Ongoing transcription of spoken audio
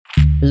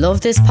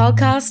Love this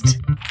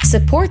podcast?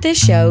 Support this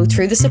show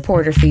through the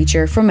supporter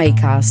feature from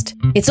Acast.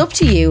 It's up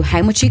to you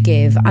how much you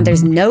give and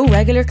there's no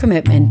regular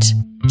commitment.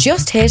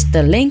 Just hit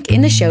the link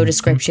in the show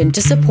description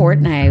to support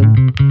now.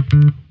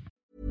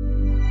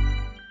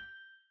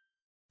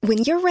 When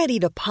you're ready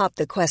to pop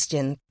the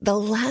question, the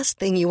last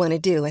thing you want to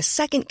do is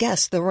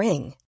second-guess the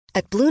ring.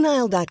 At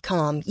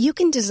BlueNile.com, you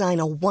can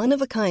design a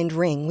one-of-a-kind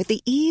ring with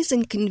the ease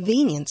and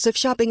convenience of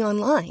shopping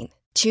online.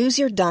 Choose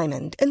your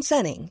diamond and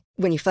setting.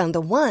 When you find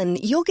the one,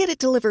 you'll get it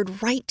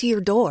delivered right to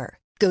your door.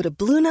 Go to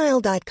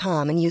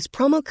BlueNile.com and use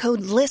promo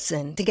code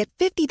LISTEN to get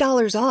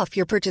 $50 off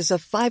your purchase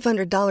of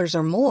 $500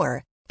 or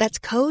more. That's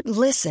code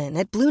LISTEN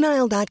at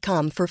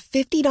BlueNile.com for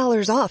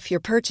 $50 off your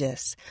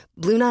purchase.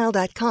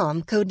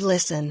 BlueNile.com, code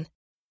LISTEN.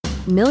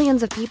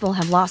 Millions of people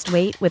have lost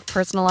weight with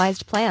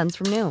personalized plans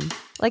from Noom.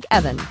 Like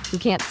Evan, who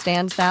can't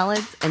stand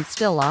salads and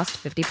still lost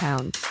 50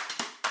 pounds.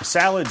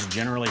 Salads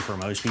generally for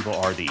most people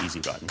are the easy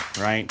button,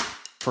 right?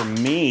 For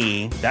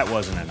me, that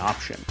wasn't an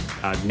option.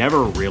 I never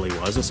really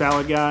was a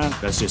salad guy.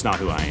 That's just not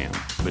who I am.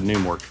 But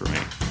Noom worked for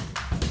me.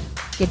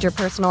 Get your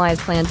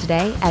personalized plan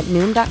today at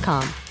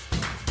Noom.com.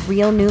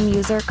 Real Noom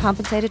user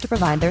compensated to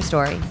provide their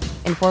story.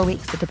 In 4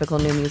 weeks, the typical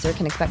Noom user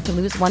can expect to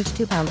lose 1 to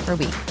 2 pounds per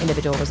week.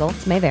 Individual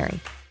results may vary.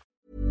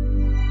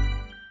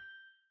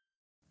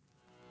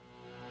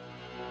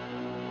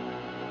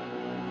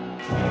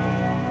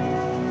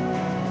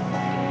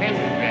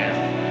 Pentagram,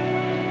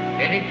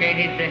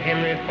 dedicated to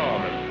Henry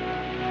Foreman.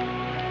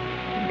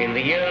 In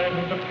the years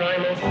of the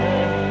primal force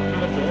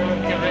and the dawn of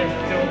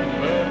terrestrial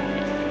birth,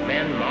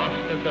 man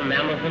mastered the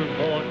mammoth and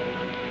horse,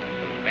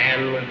 and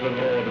man was the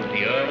lord of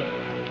the earth.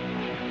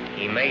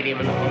 He made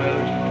him an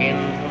hollow skin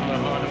from the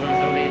heart of an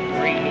holy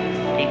tree.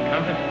 He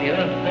compassed the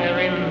earth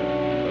therein,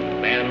 and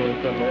man was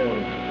the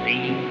lord of the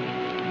sea.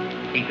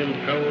 He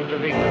controlled the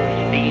vigorous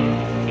steam,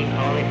 he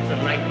harnessed the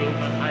lightning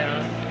for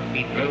hire,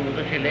 he drove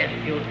the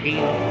celestial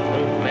team,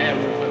 and man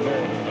was the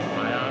lord of the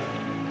fire.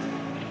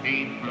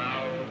 Deep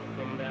mouths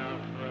from their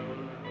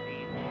thrones.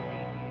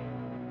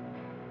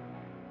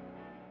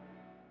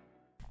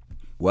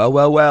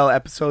 Well,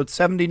 episode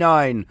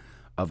 79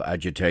 of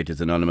Agitators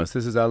Anonymous.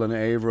 This is Alan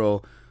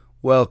Averill.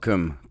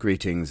 Welcome,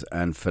 greetings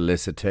and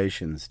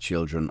felicitations,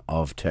 children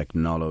of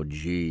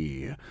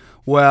technology.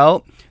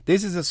 Well,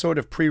 this is a sort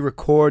of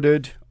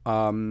pre-recorded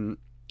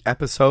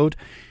episode.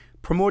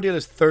 Primordial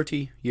is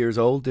 30 years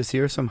old this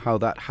year. Somehow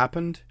that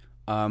happened.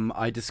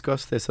 I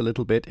discussed this a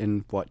little bit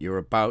in what you're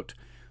about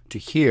to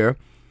hear.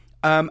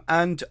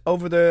 And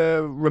over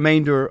the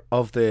remainder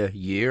of the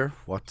year,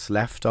 what's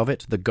left of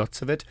it, the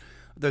guts of it,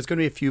 there's going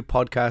to be a few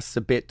podcasts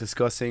a bit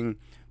discussing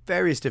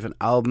various different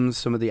albums,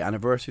 some of the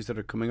anniversaries that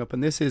are coming up.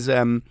 And this is,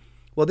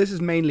 this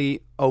is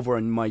mainly over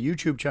on my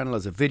YouTube channel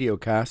as a video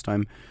cast.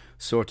 I'm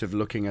sort of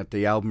looking at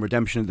the album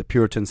Redemption of the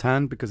Puritan's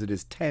Hand because it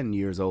is 10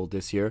 years old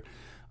this year.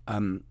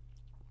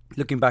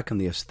 Looking back on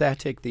the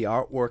aesthetic, the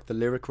artwork, the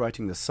lyric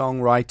writing, the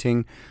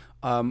songwriting,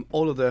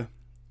 all of the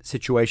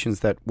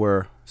situations that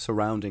were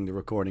surrounding the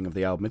recording of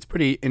the album. It's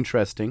pretty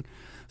interesting.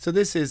 So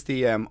this is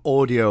the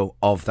audio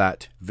of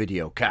that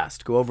video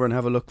cast. Go over and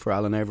have a look for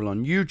Alan Averill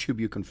on YouTube.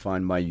 You can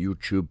find my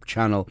YouTube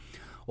channel.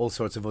 All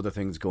sorts of other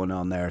things going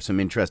on there. Some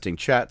interesting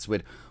chats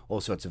with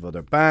all sorts of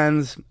other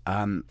bands.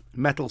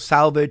 Metal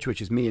Salvage,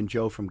 which is me and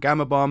Joe from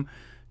Gamma Bomb,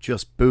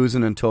 just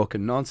boozing and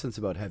talking nonsense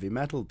about heavy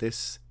metal.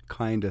 This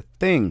kind of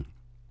thing.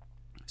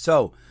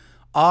 So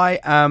I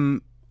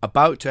am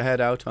about to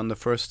head out on the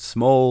first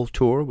small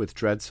tour with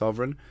Dread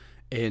Sovereign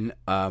in,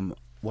 I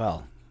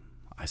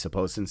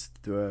suppose since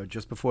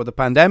just before the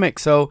pandemic.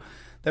 So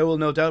there will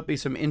no doubt be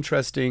some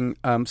interesting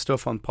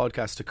stuff on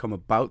podcasts to come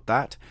about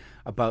that,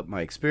 about my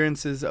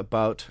experiences,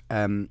 about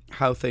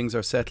how things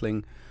are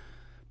settling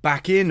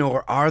back in,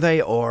 or are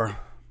they, or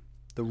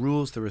the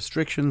rules, the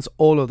restrictions,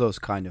 all of those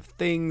kind of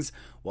things.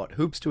 What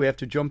hoops do we have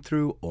to jump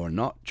through or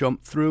not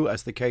jump through,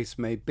 as the case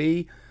may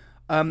be,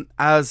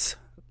 as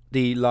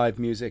the live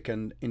music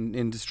and in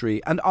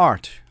industry and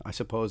art, I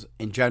suppose,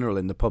 in general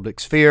in the public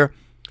sphere,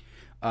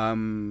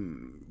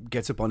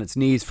 gets up on its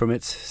knees from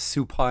its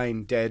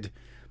supine,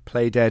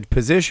 play dead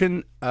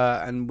position,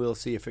 and we'll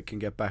see if it can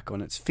get back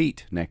on its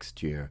feet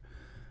next year.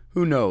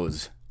 Who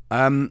knows?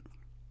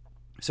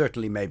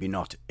 Certainly maybe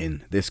not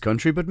in this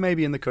country, but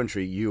maybe in the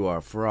country you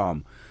are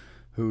from.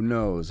 Who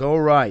knows?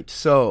 All right,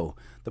 so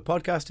the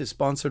podcast is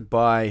sponsored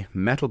by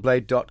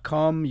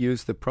metalblade.com.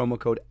 Use the promo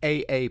code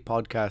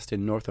AAPodcast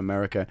in North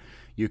America.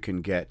 You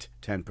can get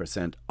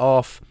 10%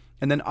 off.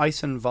 And then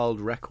Eisenwald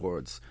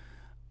Records,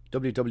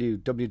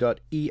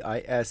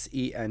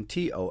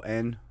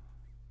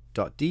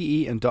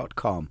 www.eisenton.de and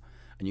 .com.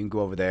 And you can go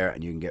over there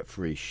and you can get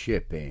free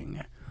shipping.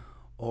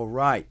 All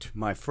right,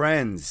 my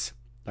friends.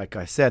 Like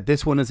I said,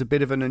 this one is a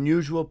bit of an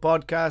unusual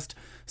podcast,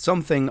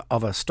 something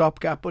of a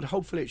stopgap, but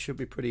hopefully it should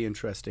be pretty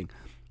interesting.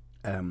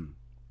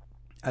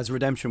 As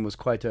Redemption was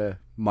quite a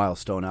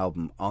milestone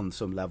album on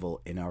some level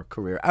in our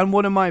career, and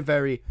one of my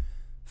very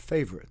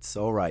favourites.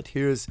 All right,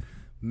 here's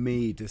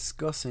me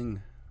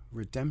discussing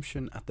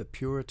Redemption at the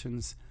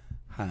Puritan's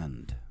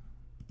Hand.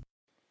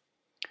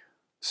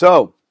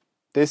 So,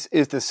 This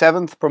is the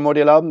 7th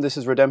Primordial album. This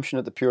is Redemption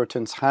at the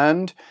Puritan's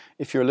Hand.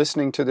 If you're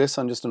listening to this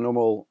on just the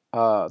normal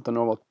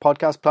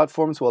podcast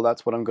platforms, well,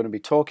 that's what I'm going to be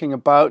talking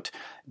about.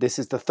 This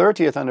is the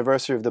 30th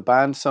anniversary of the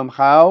band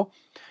somehow.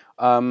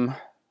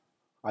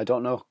 I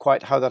don't know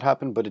quite how that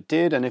happened, but it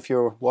did. And if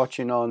you're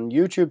watching on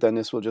YouTube, then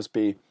this will just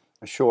be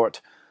a short,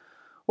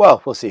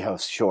 well, we'll see how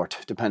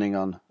short, depending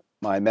on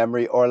my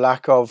memory or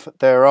lack of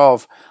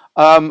thereof,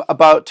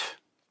 about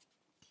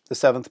the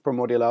 7th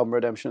Primordial album,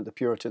 Redemption at the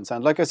Puritan's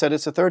Hand. Like I said,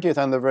 it's the 30th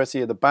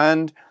anniversary of the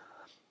band,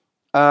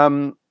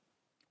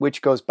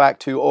 which goes back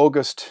to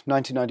August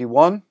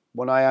 1991,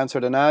 when I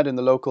answered an ad in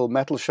the local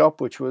metal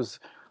shop, which was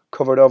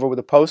covered over with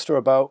a poster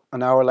about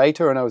an hour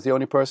later, and I was the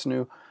only person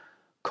who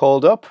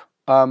called up,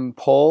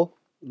 Paul,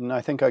 and I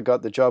think I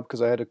got the job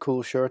because I had a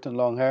cool shirt and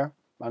long hair,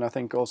 and I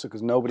think also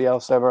because nobody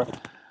else ever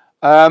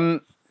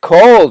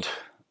called,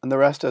 and the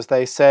rest, as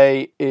they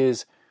say,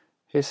 is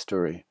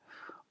history.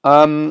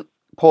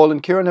 Paul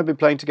and Kieran have been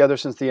playing together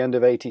since the end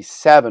of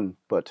 87,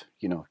 but,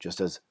 you know,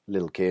 just as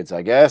little kids,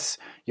 I guess.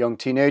 Young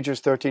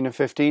teenagers, 13 and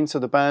 15, so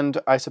the band,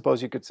 I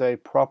suppose you could say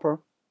proper,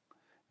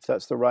 if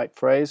that's the right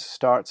phrase,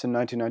 starts in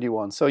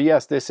 1991. So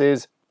yes, this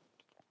is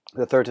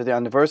the 30th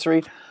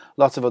anniversary.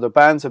 Lots of other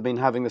bands have been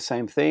having the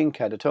same thing,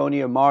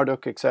 Catatonia,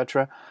 Marduk,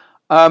 etc.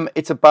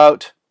 It's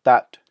about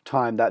that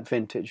time, that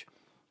vintage.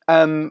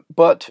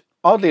 But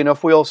oddly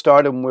enough, we all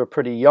started when we were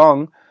pretty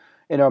young,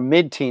 in our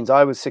mid-teens.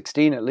 I was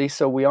 16 at least,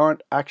 so we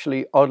aren't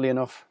actually, oddly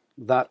enough,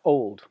 that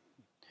old.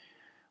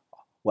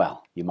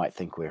 Well, you might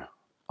think we're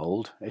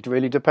old. It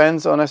really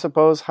depends on, I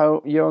suppose,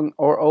 how young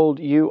or old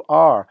you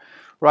are.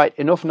 Right,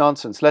 enough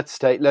nonsense. Let's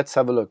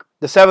have a look.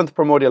 The 7th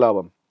Primordial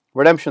album,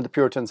 Redemption of the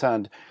Puritan's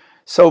Hand.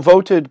 So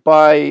voted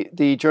by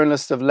the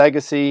journalists of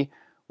Legacy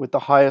with the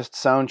highest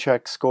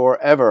soundcheck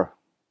score ever,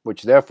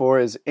 which therefore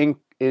is I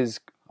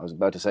was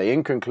about to say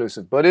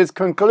inconclusive, but is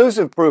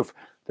conclusive proof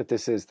that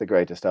this is the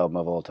greatest album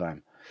of all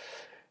time.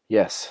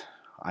 Yes,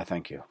 I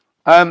thank you.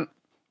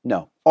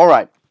 No. All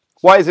right.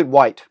 Why is it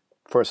white,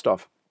 first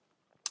off?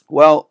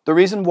 Well, the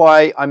reason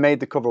why I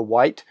made the cover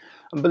white,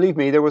 and believe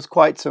me, there was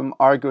quite some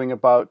arguing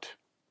about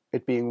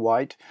it being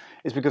white,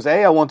 is because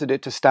A, I wanted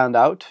it to stand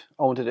out.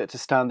 I wanted it to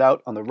stand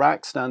out on the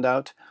rack, stand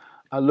out,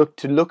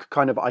 look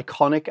kind of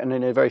iconic and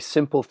in a very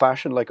simple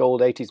fashion like old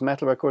 80s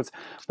metal records.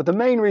 But the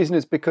main reason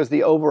is because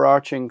the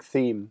overarching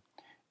theme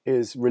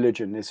is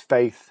religion, is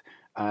faith,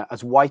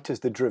 as white as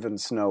the driven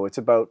snow. It's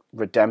about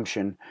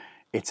redemption.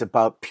 It's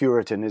about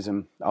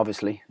Puritanism,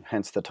 obviously,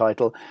 hence the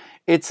title.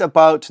 It's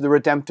about the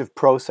redemptive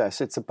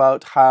process. It's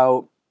about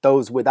how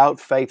those without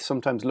faith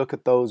sometimes look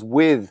at those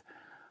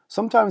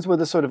sometimes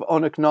with a sort of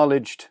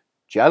unacknowledged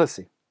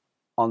jealousy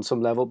on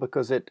some level,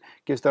 because it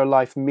gives their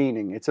life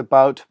meaning. It's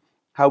about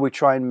how we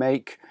try and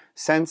make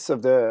sense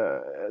of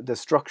the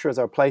structures,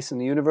 our place in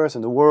the universe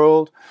and the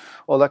world,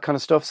 all that kind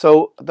of stuff.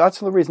 So that's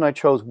the reason I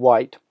chose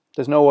white.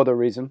 There's no other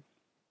reason.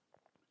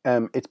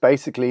 It's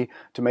basically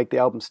to make the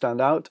album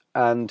stand out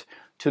and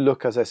to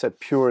look, as I said,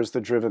 pure as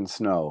the driven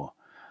snow.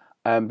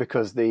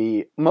 Because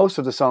most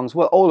of the songs,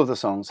 well, all of the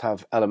songs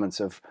have elements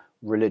of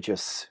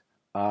religious,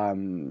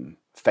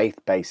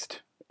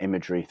 faith-based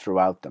imagery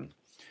throughout them.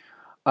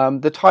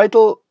 The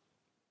title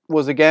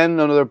was, again,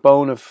 another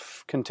bone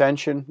of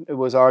contention. It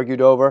was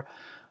argued over.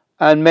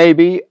 And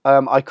maybe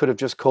I could have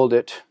just called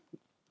it,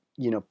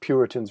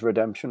 Puritan's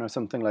Redemption or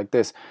something like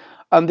this.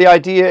 The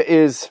idea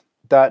is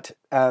that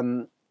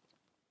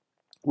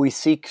we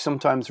seek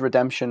sometimes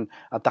redemption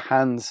at the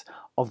hands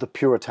of the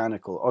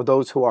puritanical, or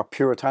those who are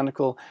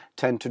puritanical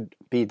tend to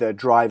be the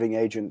driving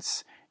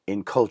agents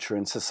in culture,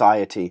 in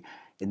society,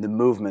 in the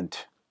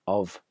movement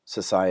of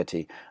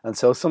society. And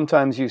so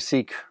sometimes you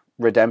seek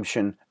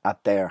redemption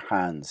at their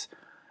hands.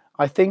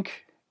 I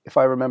think, if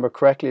I remember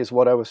correctly, is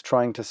what I was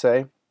trying to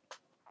say.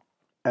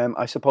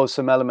 I suppose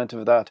some element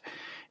of that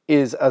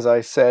is, as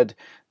I said,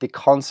 the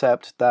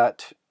concept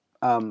that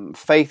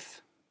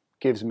faith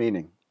gives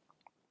meaning.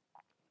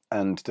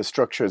 And the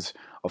structures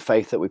of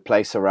faith that we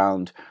place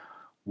around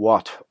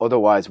what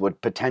otherwise would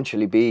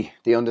potentially be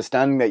the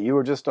understanding that you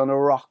were just on a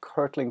rock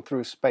hurtling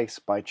through space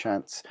by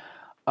chance,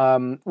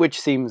 which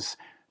seems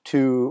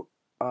too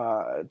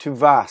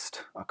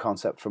vast a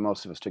concept for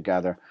most of us to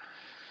gather,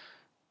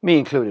 me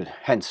included,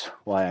 hence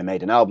why I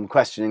made an album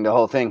questioning the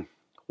whole thing.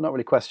 Not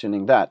really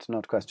questioning that,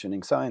 not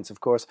questioning science, of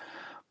course,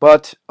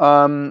 but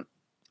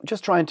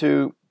just trying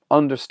to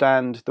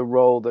understand the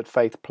role that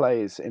faith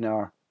plays in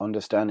our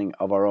understanding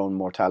of our own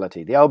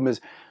mortality. The album is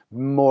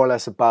more or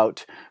less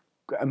about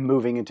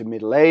moving into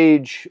middle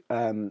age.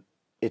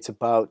 It's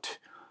about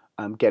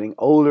getting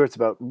older. It's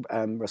about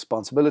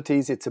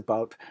responsibilities. It's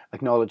about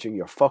acknowledging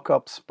your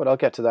fuck-ups, but I'll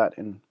get to that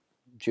in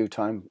due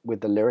time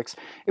with the lyrics.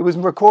 It was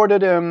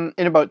recorded in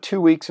about 2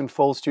 weeks in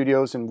Full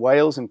Studios in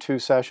Wales in 2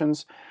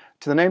 sessions.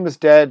 To the Nameless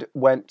Dead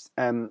went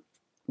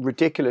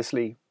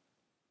ridiculously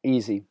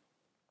easy.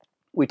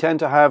 We tend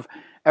to have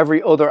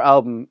every other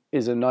album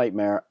is a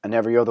nightmare, and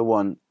every other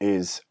one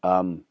is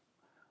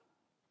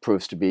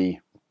proves to be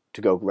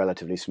to go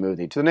relatively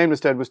smoothly. To the Nameless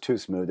Dead was too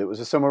smooth. It was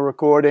a summer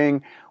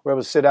recording where I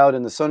was sit out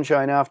in the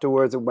sunshine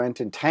afterwards. It went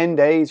in 10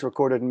 days,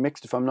 recorded and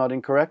mixed, if I'm not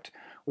incorrect,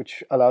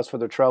 which allows for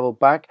the travel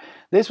back.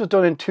 This was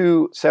done in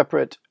 2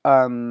 separate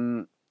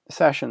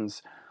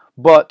sessions,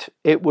 but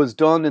it was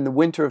done in the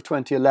winter of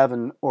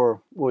 2011,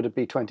 or would it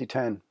be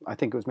 2010? I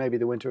think it was maybe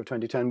the winter of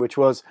 2010, which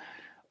was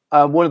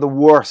one of the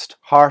worst,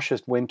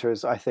 harshest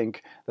winters, I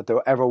think, that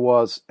there ever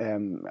was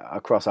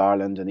across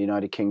Ireland and the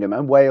United Kingdom,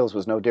 and Wales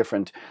was no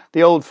different.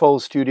 The old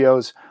Foles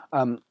studios,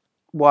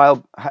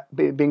 while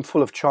being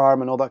full of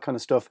charm and all that kind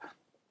of stuff,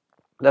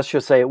 let's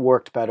just say it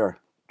worked better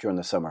during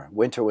the summer.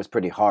 Winter was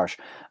pretty harsh,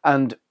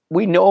 and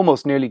we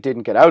almost nearly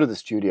didn't get out of the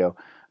studio.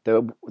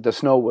 The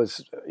snow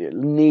was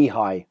knee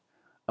high,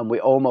 and we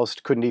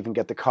almost couldn't even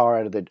get the car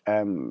out of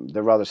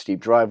the rather steep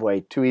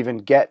driveway to even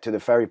get to the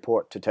ferry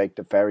port to take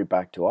the ferry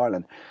back to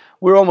Ireland.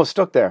 We were almost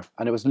stuck there,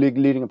 and it was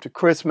leading up to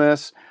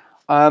Christmas.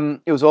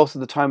 It was also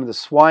the time of the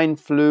swine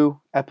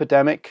flu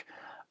epidemic,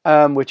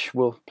 which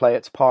will play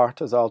its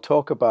part, as I'll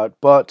talk about.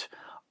 But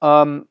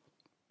the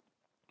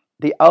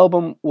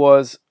album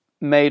was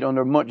made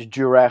under much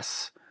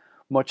duress,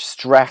 much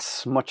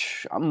stress,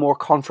 much more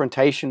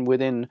confrontation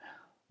within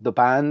the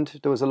band.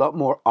 There was a lot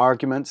more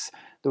arguments.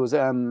 There was,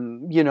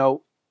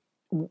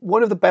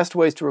 one of the best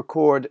ways to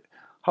record,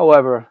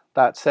 however,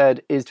 that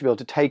said, is to be able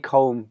to take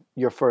home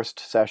your first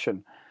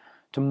session,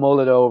 to mull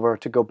it over,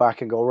 to go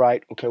back and go,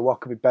 right, okay, what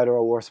could be better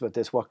or worse about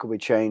this? What could we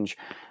change?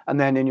 And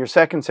then in your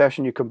second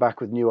session, you come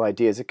back with new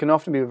ideas. It can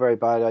often be a very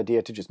bad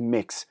idea to just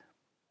mix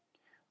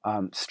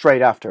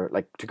straight after,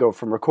 like to go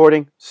from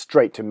recording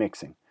straight to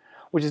mixing,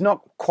 which is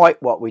not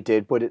quite what we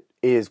did, but it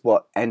is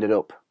what ended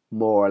up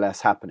more or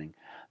less happening.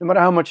 No matter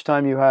how much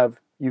time you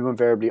have, you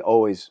invariably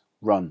always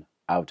run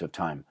out of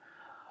time.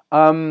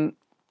 The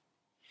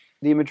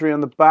imagery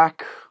on the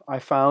back I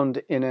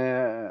found in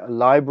a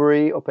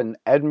library up in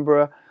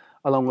Edinburgh,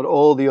 along with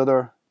all the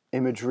other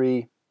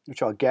imagery,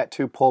 which I'll get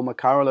to. Paul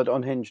McCarroll at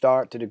Unhinged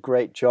Art did a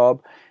great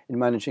job in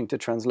managing to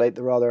translate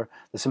the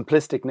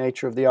simplistic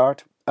nature of the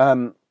art.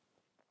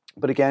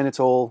 But again, it's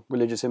all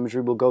religious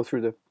imagery. We'll go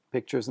through the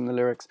pictures and the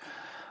lyrics.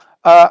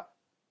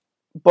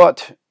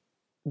 But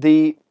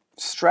the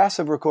stress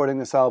of recording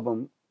this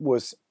album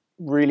was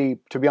really,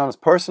 to be honest,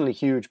 personally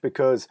huge,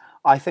 because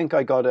I think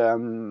I got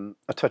a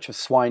touch of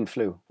swine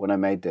flu when I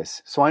made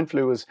this. Swine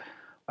flu was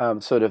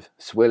sort of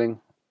swilling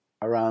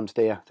around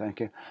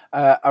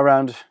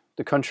around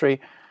the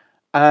country.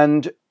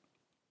 And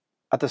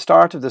at the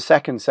start of the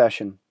second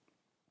session,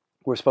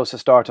 we're supposed to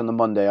start on the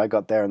Monday. I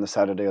got there on the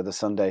Saturday or the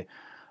Sunday.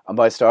 And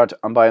by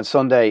on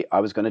Sunday, I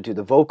was going to do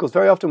the vocals.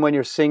 Very often when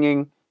you're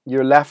singing,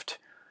 you're left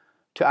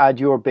to add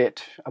your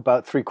bit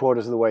about 3/4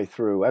 of the way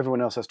through. Everyone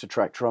else has to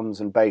track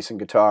drums and bass and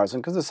guitars.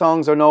 And because the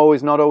songs are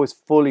not always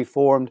fully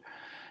formed,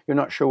 you're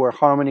not sure where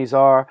harmonies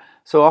are.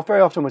 So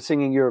very often with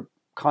singing, you're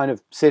kind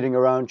of sitting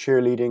around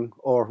cheerleading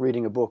or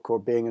reading a book or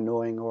being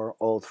annoying or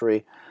all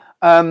three.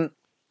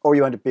 Or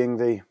you end up being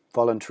the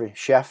voluntary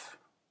chef.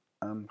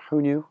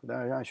 Who knew?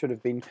 I should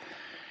have been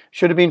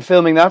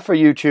filming that for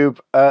YouTube.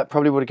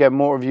 Probably would have get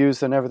more views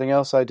than everything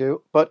else I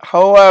do. But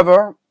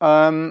however,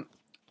 by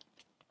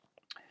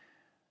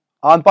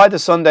the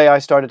Sunday, I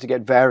started to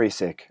get very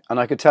sick. And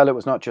I could tell it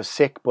was not just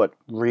sick, but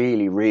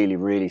really, really,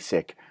 really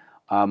sick.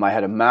 I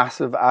had a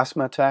massive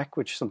asthma attack,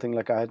 which is something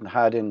like I hadn't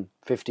had in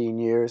 15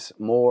 years,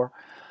 more.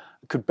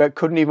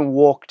 Couldn't even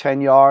walk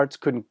 10 yards,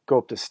 couldn't go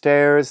up the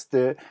stairs.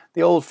 The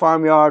old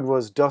farmyard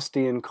was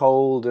dusty and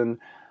cold and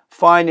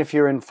fine if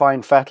you're in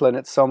fine fettle and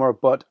it's summer,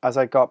 but as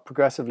I got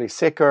progressively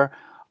sicker,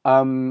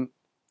 I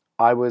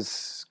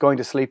was going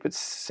to sleep at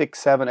 6,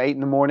 7, 8 in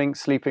the morning,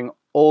 sleeping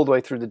all the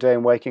way through the day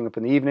and waking up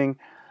in the evening,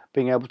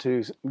 being able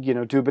to,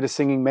 do a bit of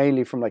singing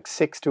mainly from like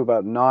 6 to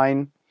about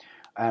 9,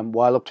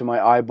 while up to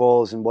my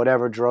eyeballs and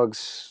whatever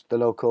drugs the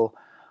local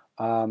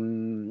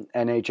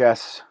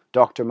NHS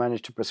doctor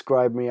managed to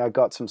prescribe me. I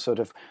got some sort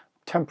of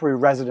temporary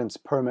residence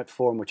permit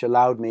form which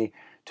allowed me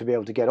to be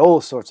able to get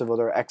all sorts of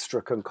other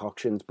extra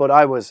concoctions, but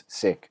I was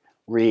sick,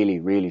 really,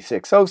 really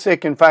sick. So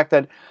sick, in fact,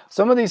 that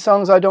some of these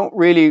songs I don't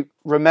really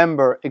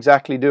remember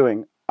exactly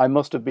doing. I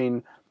must have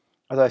been,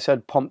 as I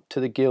said, pumped to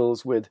the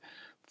gills with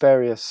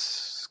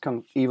various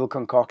evil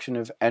concoction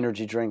of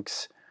energy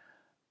drinks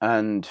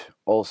and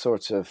all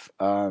sorts of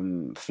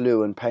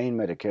flu and pain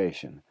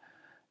medication.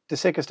 The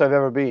sickest I've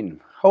ever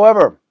been.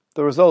 However,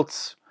 the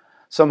results,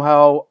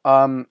 somehow,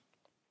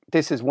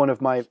 this is one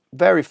of my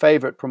very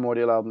favourite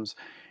Primordial albums.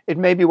 It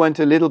maybe went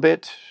a little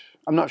bit,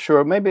 I'm not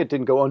sure, maybe it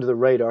didn't go under the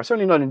radar,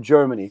 certainly not in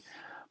Germany,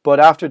 but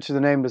after To the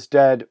Nameless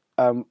Dead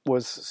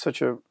was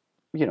such a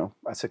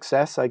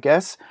success, I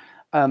guess.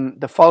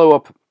 The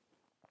follow-up,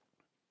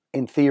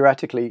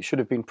 theoretically, should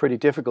have been pretty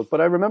difficult,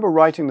 but I remember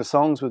writing the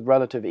songs with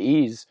relative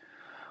ease,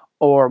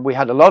 or we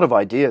had a lot of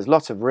ideas,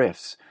 lots of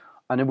riffs,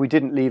 and then we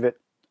didn't leave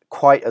it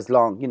quite as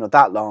long,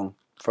 that long,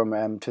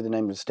 from To the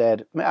Nameless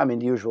Dead. I mean,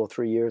 the usual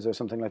 3 years or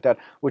something like that,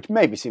 which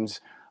maybe seems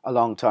a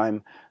long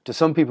time to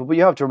some people, but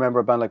you have to remember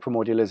a band like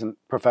Primordial isn't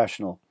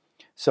professional,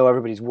 so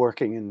everybody's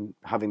working and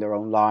having their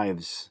own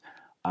lives,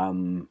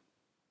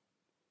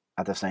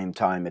 at the same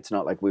time. It's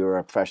not like we were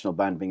a professional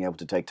band being able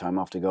to take time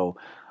off to go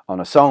on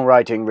a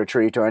songwriting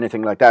retreat or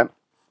anything like that.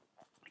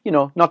 You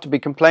know, not to be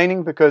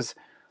complaining, because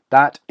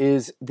that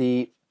is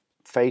the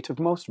fate of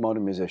most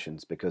modern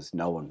musicians, because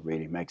no one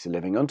really makes a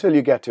living until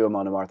you get to a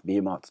Monomarth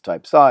Behemoth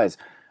type size.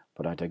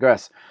 But I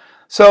digress.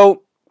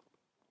 So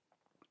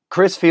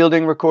Chris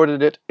Fielding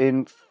recorded it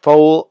in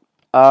full.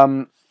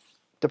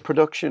 The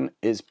production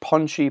is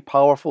punchy,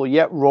 powerful,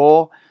 yet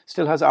raw.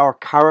 Still has our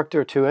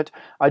character to it.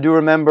 I do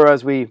remember,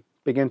 as we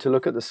begin to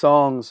look at the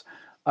songs,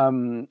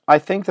 I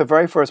think the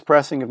very first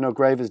pressing of No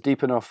Grave Is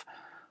Deep Enough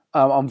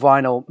on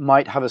vinyl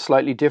might have a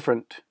slightly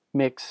different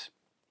mix,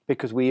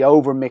 because we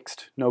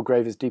over-mixed No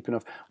Grave Is Deep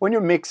Enough. When you're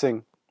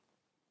mixing,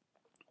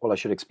 well, I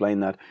should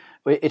explain that.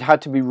 It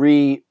had to be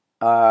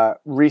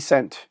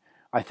resent,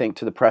 I think,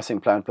 to the pressing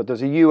plant. But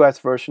there's a US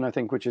version, I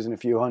think, which is in a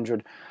few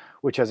hundred,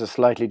 which has a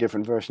slightly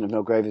different version of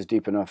No Grave Is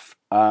Deep Enough.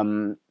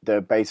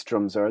 The bass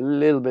drums are a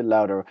little bit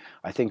louder.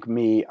 I think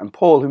me and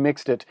Paul, who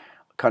mixed it,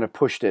 kind of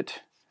pushed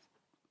it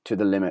to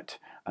the limit.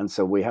 And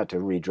so we had to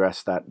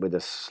redress that with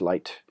a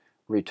slight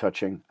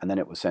retouching. And then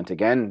it was sent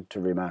again to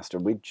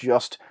remaster. We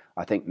just,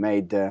 I think,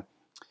 made the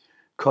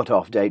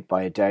cutoff date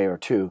by a day or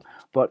two.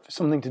 But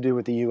something to do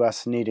with the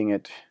US needing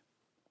it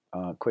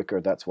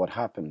quicker, that's what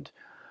happened.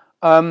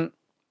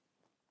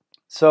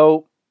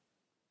 So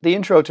the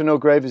intro to No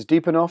Grave Is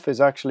Deep Enough is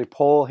actually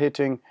Paul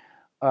hitting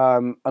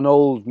an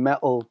old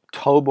metal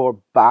tub or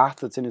bath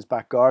that's in his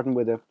back garden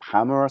with a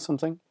hammer or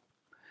something.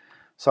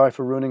 Sorry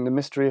for ruining the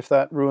mystery if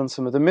that ruins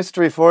some of the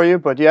mystery for you,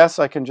 but yes,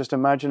 I can just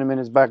imagine him in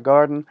his back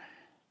garden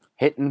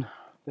hitting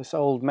this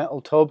old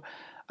metal tub.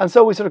 And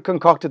so we sort of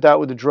concocted that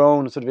with a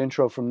drone, a sort of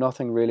intro from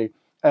nothing really.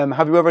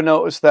 Have you ever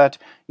noticed that,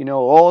 you know,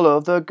 all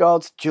of the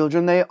God's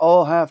children, they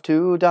all have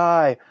to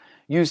die?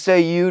 You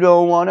say you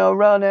don't want to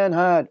run and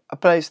hide, a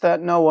place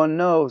that no one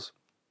knows.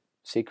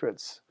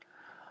 Secrets.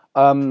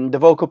 The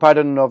vocal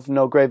pattern of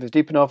No Grave Is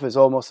Deep Enough is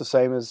almost the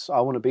same as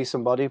I Want to Be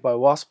Somebody by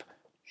Wasp.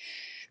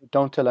 Shh,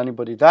 don't tell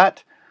anybody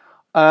that.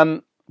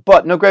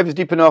 But No Grave Is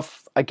Deep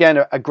Enough,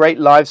 again, a great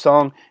live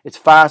song. It's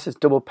fast, it's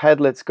double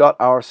pedal, it's got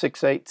our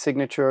 6/8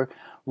 signature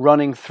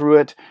running through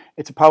it.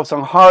 It's a power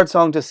song, hard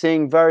song to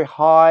sing, very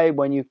high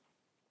when you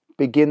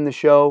begin the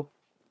show.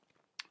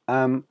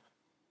 And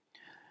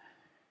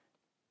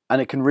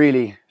it can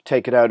really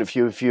take it out if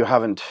you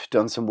haven't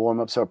done some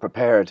warm-ups or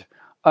prepared.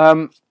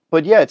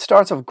 But yeah, it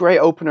starts off great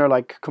opener,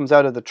 like comes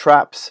out of the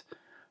traps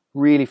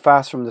really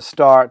fast from the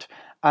start.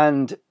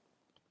 And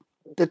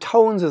the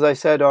tones, as I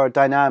said, are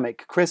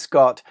dynamic. Chris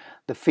got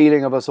the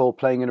feeling of us all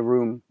playing in a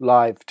room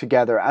live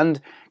together.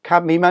 And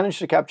he managed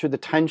to capture the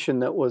tension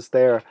that was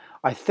there,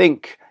 I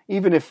think,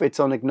 even if it's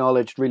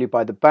unacknowledged really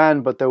by the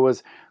band. But there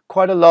was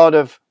quite a lot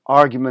of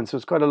arguments. There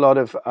was quite a lot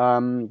of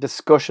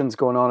discussions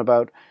going on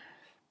about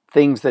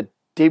things that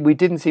we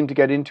didn't seem to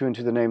get into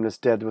The Nameless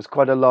Dead. There was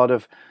quite a lot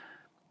of,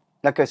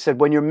 like I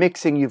said, when you're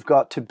mixing, you've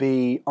got to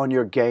be on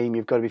your game.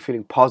 You've got to be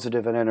feeling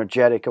positive and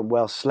energetic and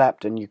well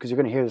slept, and because you're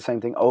going to hear the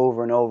same thing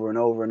over and over and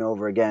over and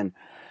over again.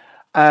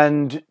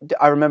 And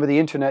I remember the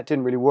internet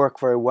didn't really work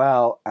very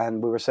well,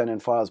 and we were sending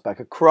files back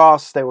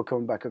across. They were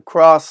coming back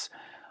across.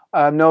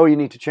 No, you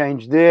need to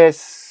change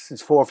this.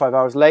 It's 4 or 5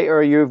 hours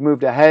later. You've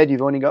moved ahead.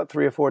 You've only got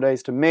 3 or 4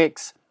 days to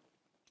mix.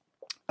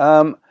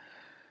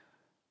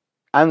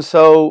 And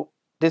so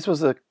this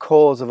was the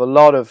cause of a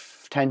lot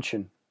of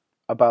tension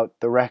about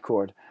the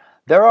record.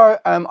 There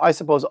are, I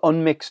suppose,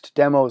 unmixed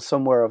demos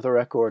somewhere of the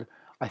record.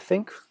 I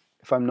think,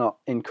 if I'm not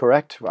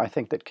incorrect, I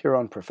think that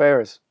Kieran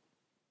prefers.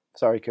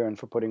 Sorry, Kieran,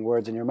 for putting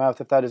words in your mouth.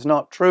 If that is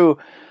not true,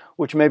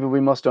 which maybe we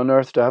must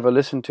unearth to have a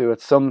listen to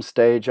at some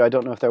stage. I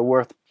don't know if they're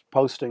worth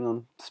posting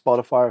on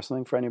Spotify or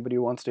something for anybody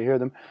who wants to hear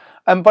them.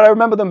 But I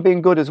remember them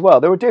being good as well.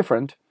 They were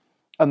different,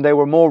 and they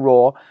were more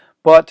raw,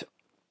 but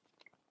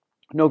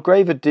No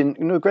Grave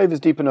Is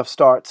Deep Enough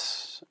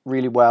starts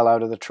really well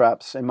out of the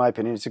traps, in my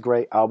opinion. It's a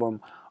great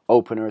album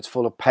opener. It's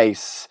full of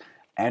pace,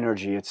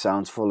 energy. It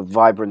sounds full of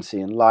vibrancy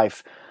and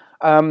life.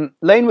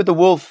 Lane with the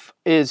Wolf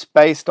is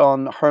based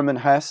on Hermann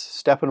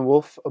Hesse,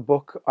 Steppenwolf, a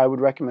book I would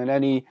recommend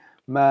any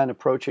man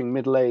approaching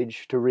middle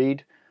age to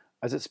read,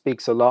 as it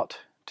speaks a lot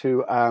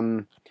to,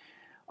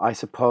 I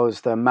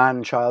suppose, the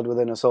man-child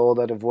within us all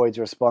that avoids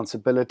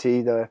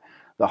responsibility, the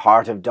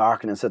heart of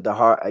darkness at the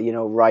heart,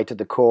 right at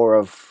the core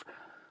of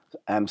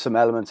some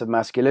elements of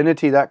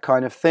masculinity, that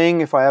kind of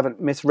thing. If I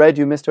haven't misread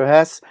you, Mr.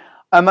 Hesse.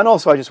 And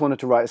also I just wanted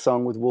to write a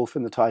song with Wolf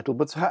in the title.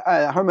 But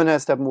Hermann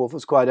Hesse, Steppenwolf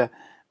was quite a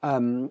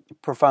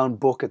profound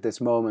book at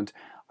this moment.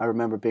 I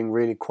remember being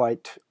really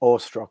quite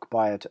awestruck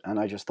by it. And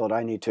I just thought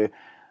I need to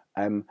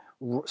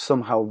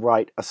somehow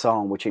write a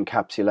song which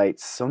encapsulates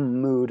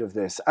some mood of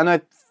this.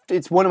 And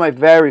it's one of my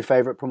very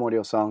favourite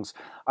Primordial songs.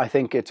 I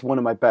think it's one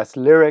of my best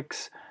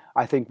lyrics.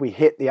 I think we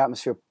hit the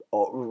atmosphere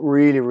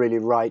really, really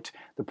right.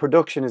 The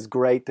production is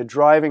great. The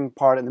driving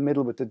part in the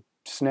middle with the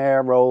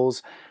snare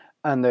rolls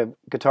and the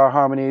guitar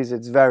harmonies,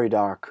 it's very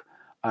dark.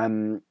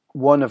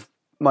 One of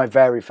my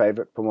very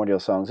favourite Primordial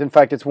songs. In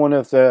fact, it's one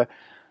of the,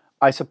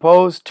 I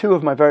suppose, 2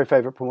 of my very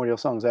favourite Primordial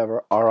songs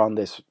ever are on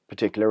this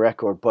particular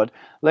record. But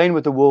Lane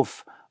with the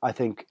Wolf, I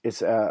think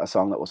it's a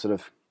song that will sort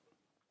of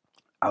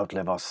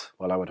outlive us.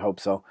 Well, I would hope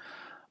so.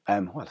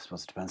 Well, I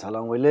suppose it depends how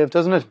long we live,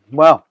 doesn't it?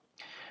 Well,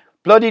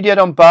 Bloodied Yet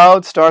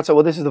Unbowed starts out,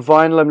 well, this is the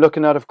vinyl I'm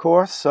looking at, of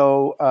course,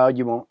 so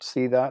you won't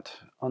see that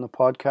on the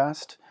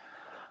podcast.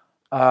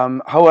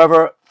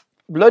 However,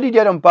 Bloodied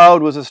Yet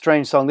Unbowed was a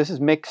strange song. This is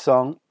Mick's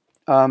song.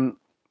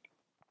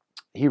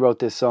 He wrote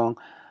this song.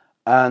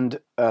 And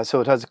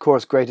so it has, of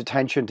course, great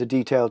attention to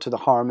detail, to the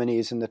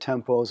harmonies and the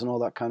tempos and all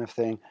that kind of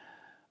thing,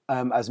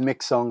 as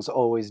Mick songs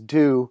always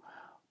do.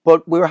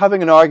 But we were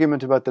having an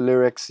argument about the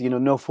lyrics, you know,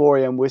 no 4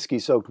 a.m.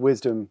 whiskey-soaked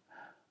wisdom.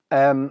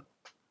 And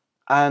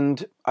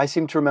I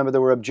seem to remember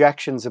there were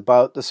objections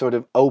about the sort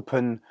of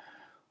open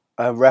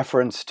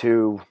reference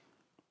to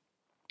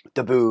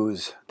the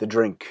booze, the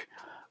drink,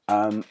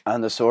 and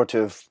the sort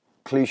of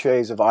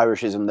cliches of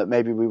Irishism that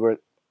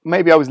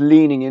maybe I was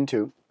leaning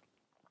into.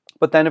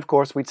 But then, of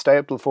course, we'd stay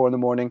up till 4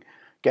 a.m,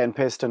 getting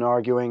pissed and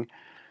arguing.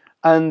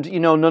 And, you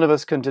know, none of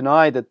us can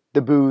deny that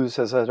the booze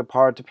has had a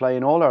part to play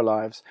in all our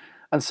lives.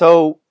 And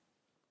so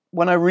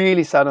when I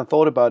really sat and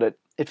thought about it,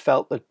 it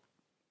felt that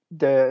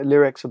the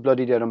lyrics of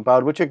Bloody Dead and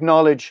Bowed, which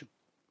acknowledge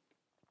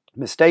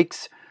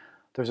mistakes,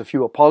 there's a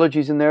few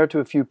apologies in there to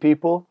a few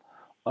people.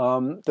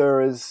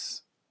 There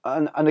is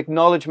an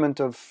acknowledgement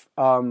of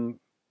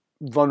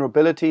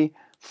vulnerability,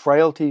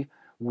 frailty,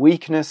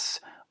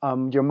 weakness,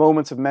 your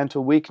moments of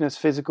mental weakness,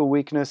 physical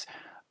weakness,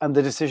 and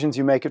the decisions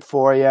you make at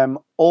 4 a.m,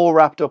 all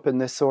wrapped up in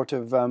this sort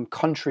of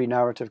country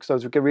narrative. Because I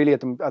was really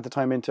at the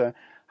time into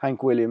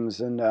Hank Williams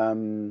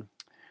and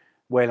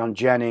Waylon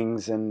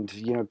Jennings, and,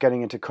 you know,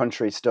 getting into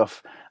country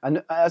stuff,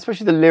 and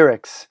especially the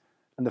lyrics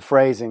and the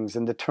phrasings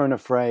and the turn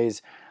of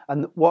phrase.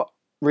 And what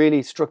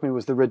really struck me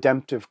was the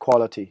redemptive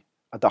quality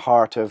at the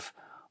heart of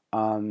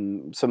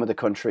some of the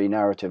country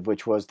narrative,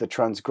 which was the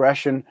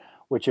transgression,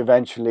 which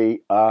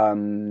eventually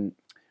the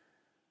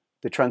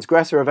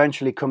transgressor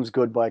eventually comes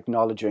good by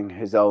acknowledging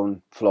his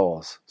own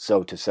flaws,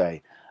 so to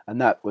say. And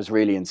that was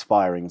really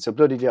inspiring. And so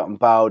Bloody Yet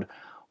Unbowed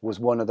was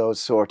one of those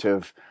sort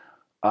of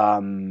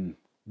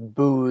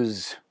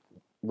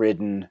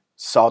booze-ridden,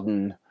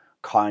 sodden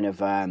kind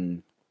of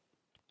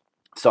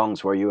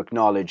songs where you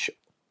acknowledge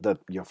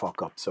your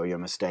fuck-ups or your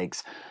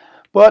mistakes.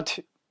 But,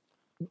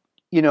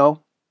 you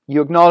know,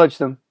 you acknowledge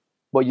them,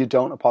 but you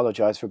don't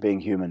apologize for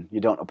being human.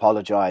 You don't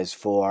apologize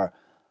for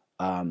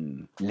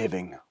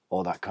living,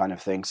 all that kind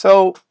of thing.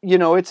 So, you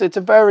know, it's a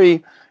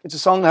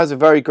song that has a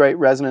very great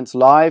resonance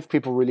live.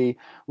 People really,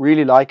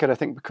 really like it, I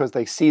think, because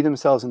they see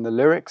themselves in the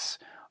lyrics.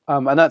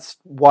 And that's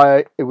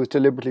why it was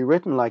deliberately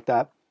written like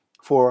that,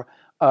 for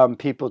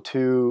people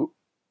to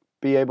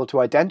be able to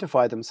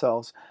identify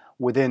themselves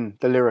within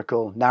the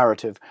lyrical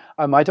narrative.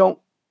 I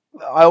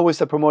always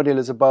say Primordial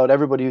is about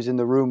everybody who's in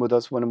the room with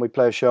us when we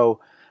play a show,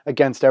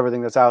 against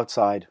everything that's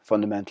outside,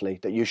 fundamentally,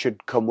 that you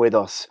should come with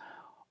us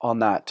on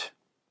that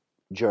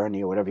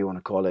journey, or whatever you want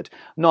to call it.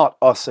 Not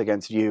us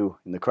against you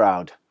in the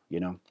crowd, you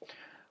know,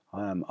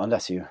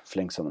 unless you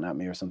fling something at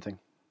me or something,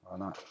 or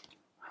not.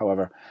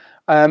 However,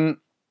 Bloody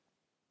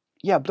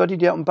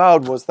Yet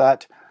Unbowed was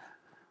that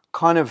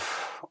kind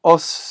of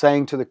us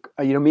saying to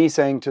me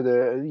saying to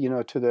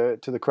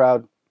the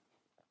crowd,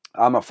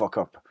 I'm a fuck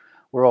up.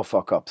 We're all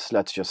fuck ups.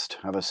 Let's just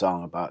have a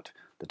song about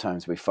the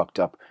times we fucked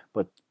up,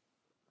 but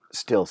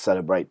still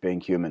celebrate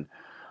being human.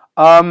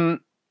 But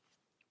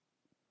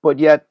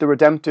yet the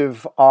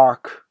redemptive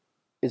arc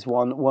is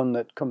one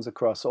that comes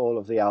across all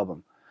of the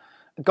album.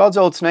 God's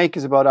Old Snake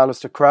is about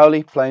Aleister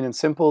Crowley, plain and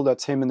simple.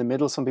 That's him in the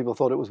middle. Some people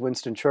thought it was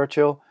Winston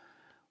Churchill,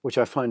 which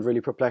I find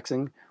really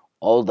perplexing.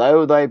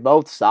 Although they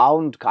both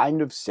sound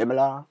kind of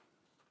similar.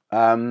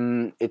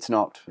 It's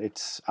not.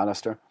 It's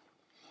Aleister.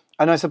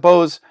 And I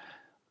suppose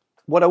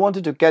what I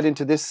wanted to get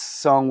into this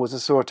song was a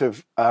sort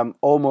of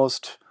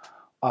almost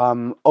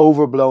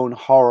overblown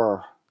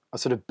horror, a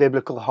sort of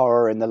biblical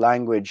horror in the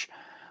language,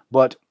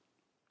 but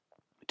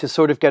to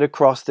sort of get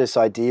across this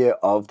idea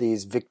of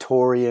these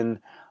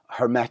Victorian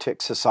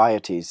hermetic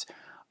societies,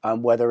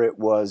 whether it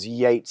was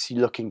Yeats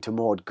looking to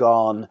Maud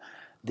Gonne,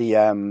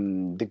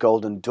 the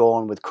Golden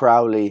Dawn with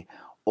Crowley,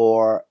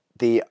 or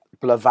the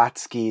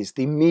Blavatskys,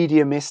 the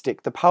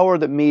mediumistic, the power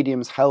that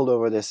mediums held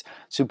over this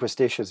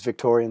superstitious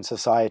Victorian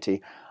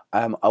society.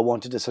 I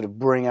wanted to sort of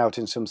bring out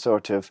in some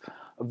sort of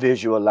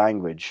visual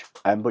language,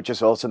 but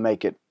just also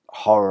make it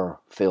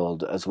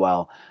horror-filled as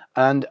well.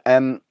 And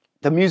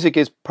the music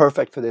is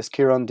perfect for this.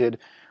 Kieran did.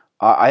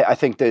 I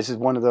think this is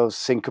one of those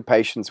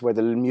syncopations where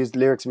the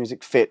lyrics and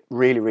music fit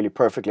really, really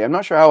perfectly. I'm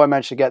not sure how I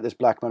managed to get this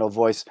black metal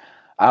voice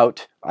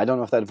out. I don't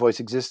know if that voice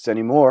exists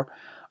anymore.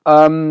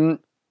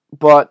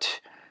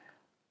 But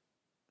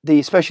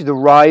especially the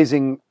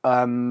rising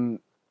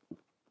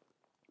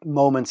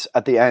moments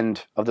at the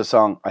end of the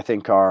song, I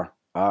think are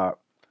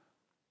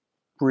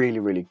really,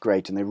 really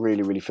great, and they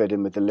really, really fit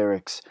in with the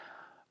lyrics.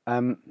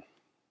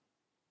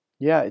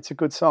 It's a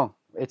good song.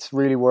 It's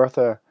really worth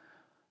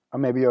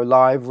maybe a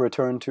live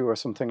return to or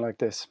something like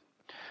this.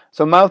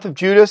 So Mouth of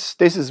Judas,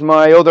 this is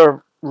my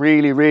other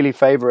really, really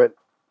favourite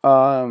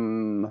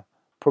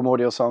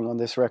primordial song on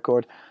this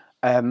record.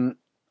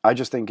 I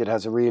just think it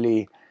has a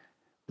really,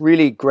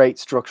 really great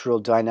structural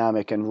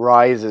dynamic and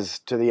rises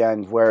to the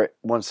end where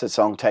once the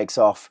song takes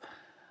off.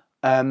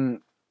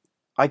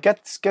 I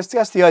guess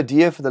the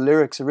idea for the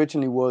lyrics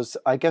originally was,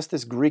 I guess,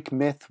 this Greek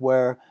myth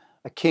where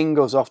a king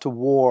goes off to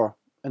war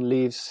and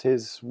leaves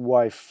his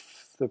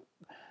wife,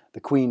 the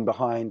queen,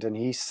 behind, and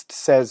he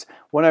says,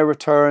 "When I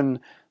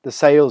return, the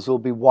sails will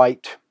be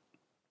white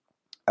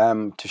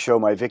to show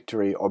my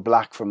victory, or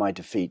black for my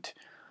defeat."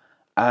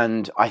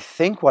 And I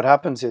think what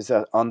happens is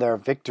that on their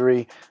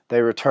victory,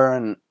 they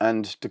return,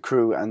 and the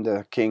crew and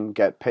the king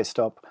get pissed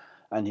up,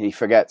 and he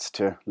forgets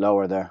to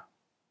lower their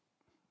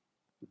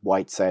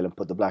white sail and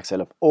put the black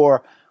sail up,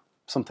 or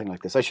something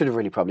like this. I should have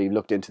really probably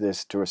looked into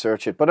this to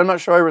research it, but I'm not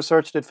sure I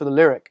researched it for the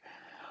lyric.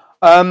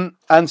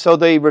 And so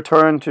they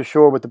return to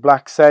shore with the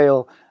black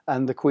sail,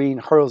 and the queen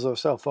hurls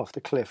herself off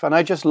the cliff. And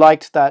I just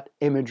liked that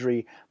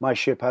imagery. My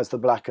ship has the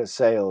blackest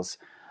sails,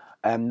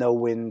 and no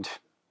wind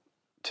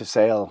to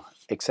sail,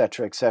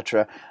 etc.,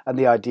 etc. And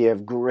the idea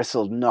of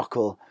gristled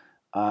knuckle.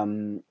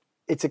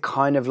 It's a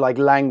kind of like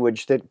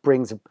language that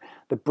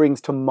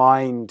brings to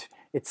mind.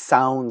 It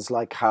sounds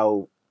like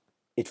how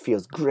it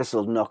feels,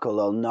 gristled knuckle,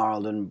 all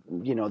gnarled, and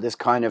this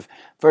kind of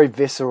very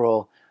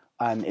visceral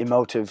and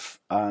emotive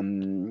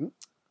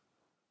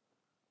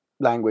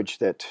language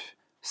that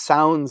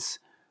sounds.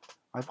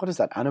 What is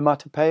that?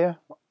 Onomatopoeia?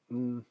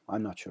 I'm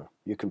not sure.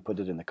 You can put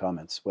it in the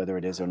comments whether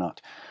it is or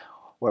not,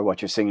 or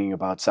what you're singing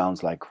about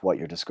sounds like what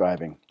you're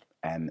describing,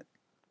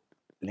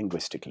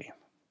 linguistically.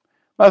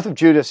 Mouth of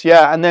Judas,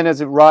 yeah. And then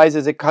as it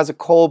rises, it has a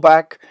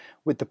callback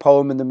with the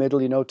poem in the middle,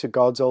 to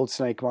God's old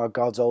snake, or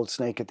God's old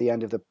snake at the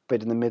end of the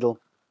bit in the middle.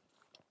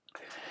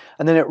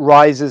 And then it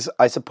rises,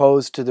 I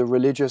suppose, to the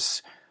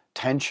religious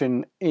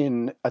tension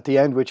at the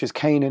end, which is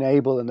Cain and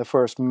Abel and the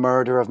first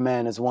murder of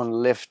men, as one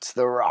lifts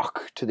the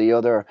rock to the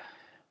other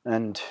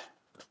and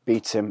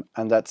beats him.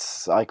 And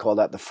I call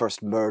that the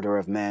first murder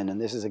of men.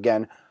 And this is,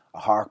 again, a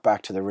hark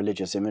back to the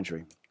religious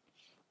imagery.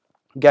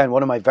 Again,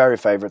 one of my very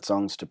favourite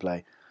songs to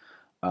play.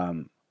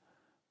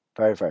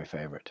 Very, very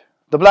favourite.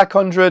 The Black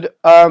Hundred,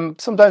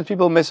 sometimes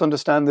people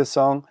misunderstand this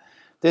song.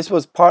 This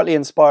was partly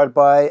inspired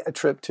by a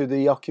trip to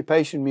the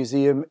Occupation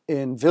Museum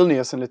in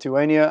Vilnius in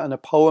Lithuania, and a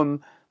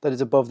poem that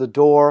is above the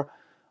door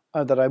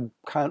that I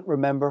can't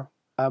remember,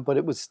 but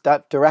it was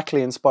that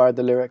directly inspired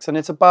the lyrics. And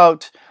it's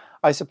about,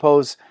 I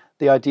suppose,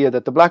 the idea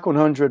that the Black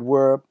 100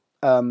 were,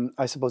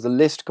 I suppose, a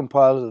list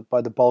compiled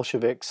by the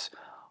Bolsheviks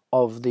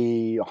of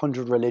the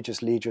 100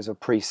 religious leaders or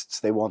priests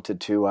they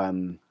wanted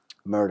to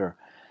murder.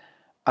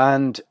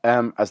 And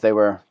as they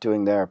were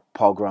doing their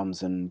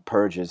pogroms and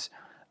purges,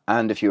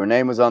 and if your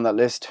name was on that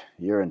list,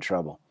 you're in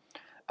trouble.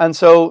 And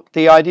so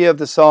the idea of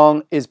the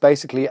song is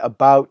basically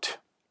about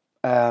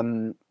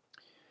the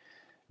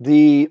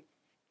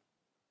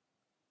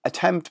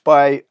attempt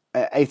by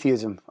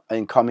atheism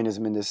and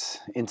communism in this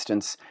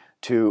instance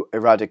to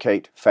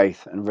eradicate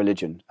faith and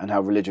religion, and how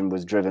religion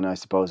was driven, I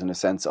suppose, in a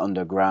sense,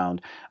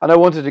 underground. And I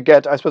wanted to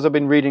get, I suppose I've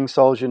been reading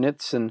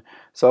Solzhenitsyn,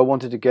 so I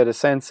wanted to get a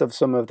sense of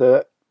some of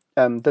the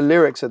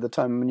lyrics at the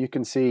time. And you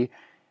can see,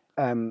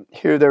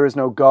 here there is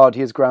no God,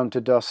 he is ground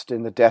to dust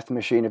in the death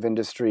machine of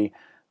industry,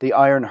 the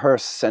iron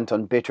hearse sent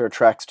on bitter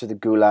tracks to the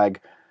gulag,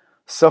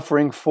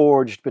 suffering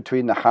forged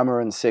between the hammer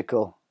and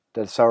sickle,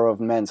 the sorrow of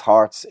men's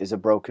hearts is a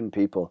broken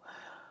people.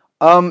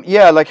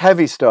 Like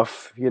heavy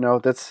stuff,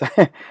 that's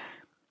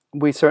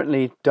we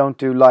certainly don't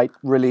do light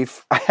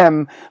relief.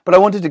 But I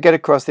wanted to get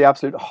across the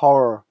absolute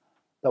horror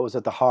that was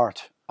at the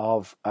heart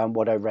of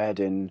what I read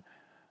in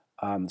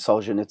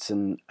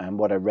Solzhenitsyn, and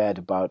what I read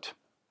about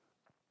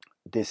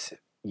this,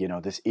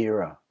 this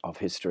era of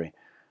history.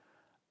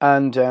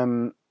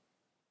 And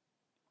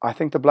I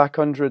think the Black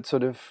Hundred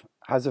sort of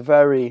has a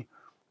very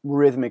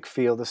rhythmic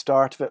feel. The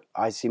start of it,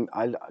 I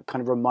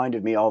kind of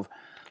reminded me of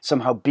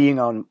somehow being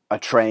on a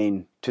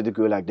train to the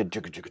gulag,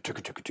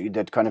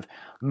 that kind of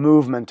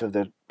movement of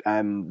the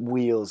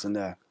wheels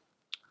and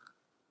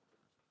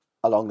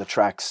along the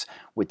tracks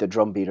with the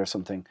drum beat or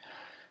something.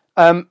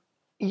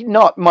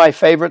 Not my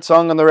favorite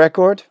song on the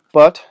record,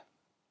 but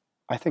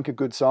I think a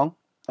good song.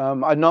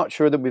 I'm not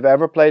sure that we've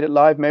ever played it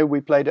live. Maybe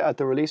we played it at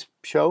the release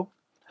show.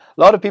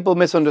 A lot of people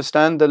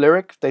misunderstand the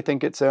lyric. They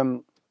think it's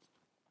an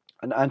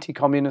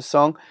anti-communist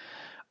song.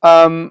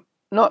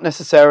 Not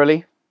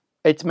necessarily.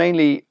 It's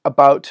mainly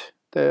about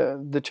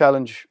the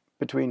challenge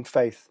between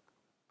faith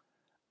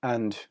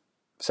and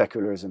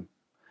secularism.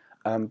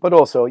 But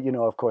also,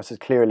 of course, it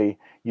clearly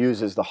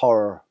uses the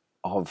horror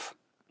of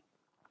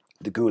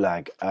the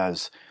gulag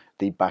as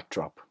the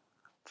backdrop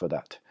for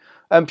that.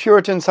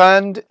 Puritan's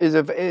Hand is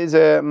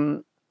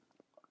a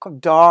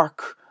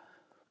dark,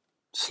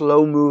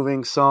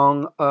 slow-moving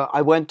song.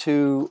 I went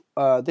to,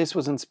 this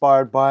was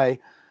inspired by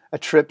a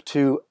trip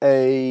to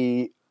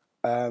a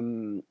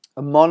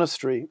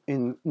monastery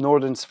in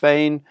northern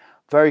Spain,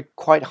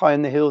 quite high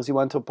in the hills. You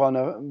went up on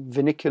a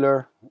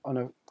funicular, on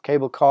a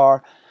cable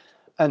car,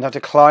 and had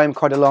to climb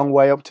quite a long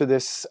way up to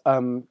this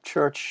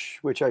church,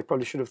 which I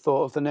probably should have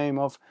thought of the name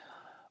of,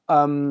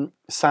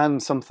 San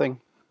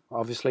something,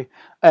 obviously.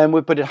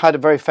 But it had a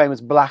very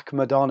famous Black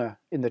Madonna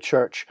in the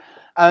church.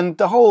 And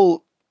the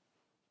whole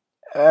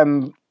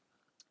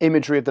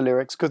imagery of the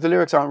lyrics, because the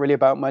lyrics aren't really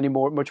about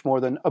much more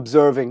than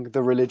observing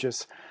the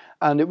religious.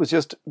 And it was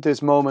just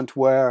this moment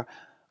where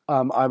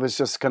I was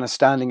just kind of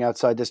standing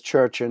outside this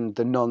church, and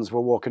the nuns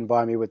were walking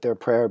by me with their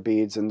prayer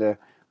beads, and the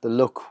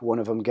look one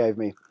of them gave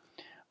me.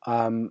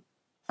 And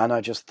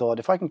I just thought,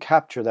 if I can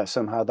capture that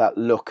somehow, that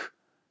look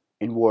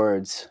in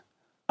words,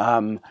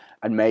 and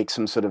make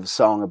some sort of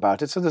song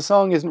about it. So the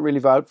song isn't really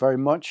about very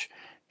much,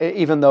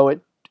 even though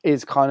it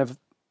is kind of,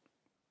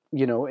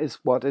 is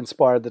what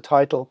inspired the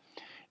title.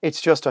 It's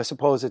just, I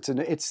suppose,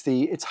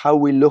 it's how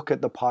we look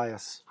at the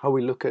pious, how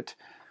we look at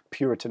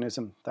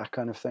Puritanism, that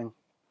kind of thing.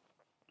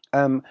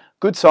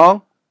 Good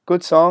song.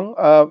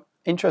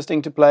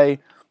 Interesting to play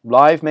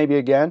live, maybe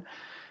again.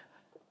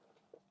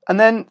 And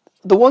then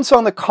the one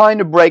song that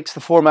kind of breaks the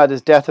format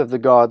is Death of the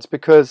Gods,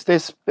 because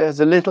this has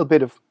a little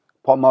bit of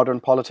modern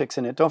politics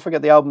in it. Don't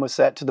forget, the album was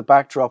set to the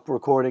backdrop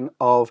recording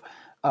of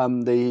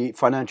the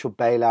financial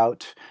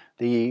bailout,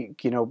 the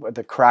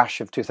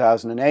crash of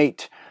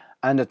 2008,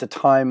 and at the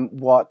time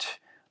what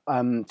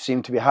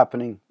seemed to be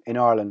happening in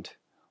Ireland.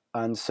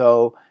 And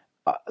so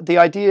the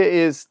idea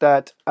is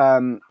that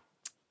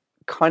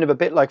kind of a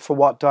bit like For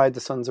What Died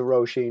the Sons of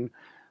Roisin,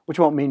 which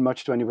won't mean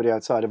much to anybody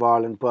outside of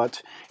Ireland,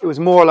 but it was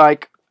more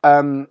like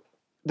the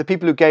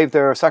people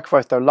who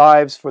sacrificed their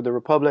lives for the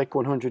Republic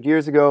 100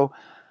 years ago,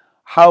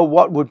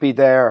 what would be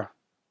their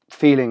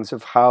feelings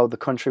of how the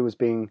country was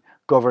being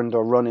governed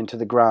or run into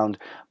the ground.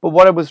 But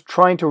what I was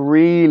trying to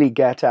really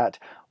get at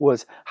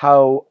was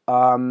how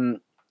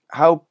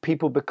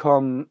people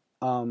become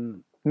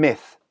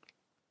myth,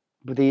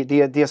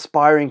 the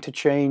aspiring to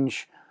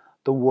change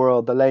the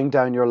world, the laying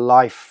down your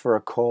life for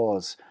a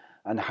cause,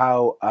 and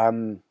how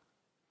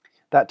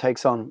that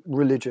takes on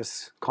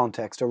religious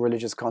context or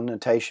religious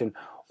connotation,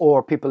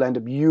 or people end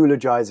up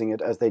eulogizing it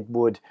as they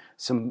would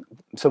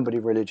somebody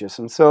religious.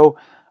 And so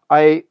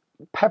I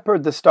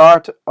peppered the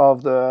start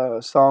of the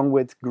song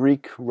with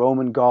Greek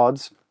Roman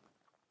gods,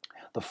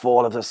 the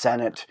fall of the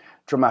Senate,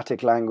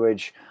 dramatic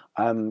language.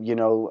 You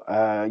knew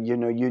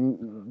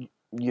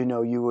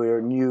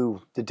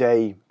the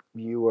day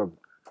you were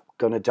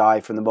going to die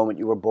from the moment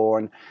you were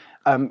born.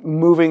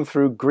 Moving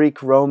through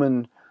Greek,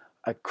 Roman,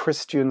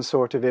 Christian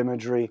sort of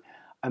imagery,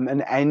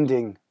 and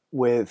ending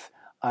with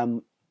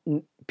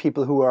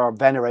people who are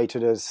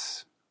venerated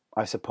as,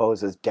 I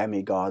suppose, as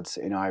demigods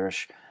in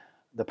Irish,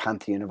 the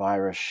pantheon of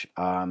Irish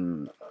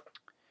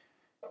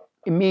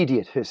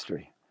immediate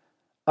history.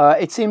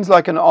 It seems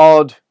like an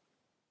odd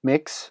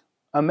mix,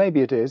 and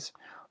maybe it is,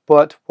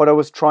 but what I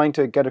was trying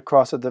to get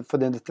across for the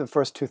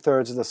first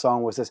 2/3 of the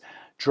song was this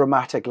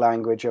dramatic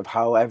language of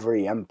how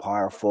every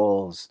empire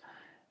falls,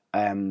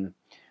 the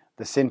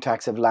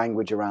syntax of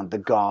language around the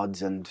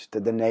gods and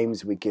the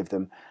names we give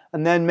them,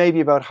 and then maybe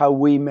about how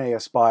we may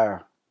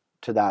aspire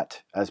to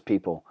that as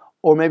people,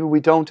 or maybe we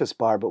don't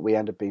aspire but we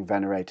end up being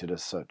venerated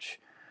as such.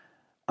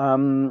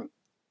 I'm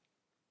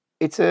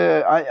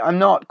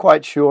not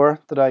quite sure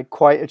that I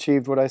quite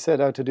achieved what I set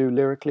out to do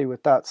lyrically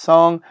with that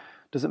song.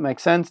 Does it make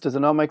sense? Does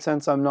it not make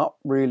sense? I'm not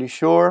really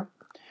sure.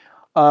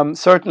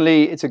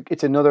 Certainly,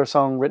 it's another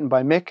song written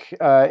by Mick.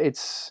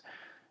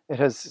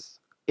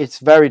 It's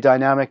very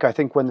dynamic. I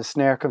think when the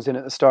snare comes in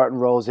at the start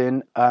and rolls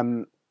in,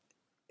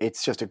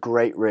 it's just a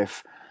great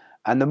riff.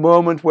 And the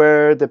moment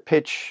where the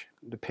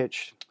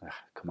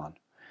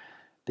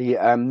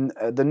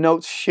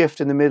notes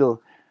shift in the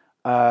middle,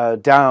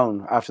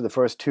 down after the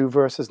first two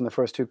verses and the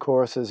first two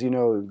choruses,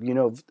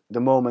 the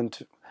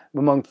moment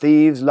among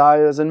thieves,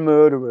 liars, and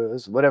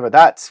murderers, whatever.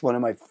 That's one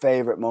of my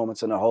favorite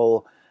moments in the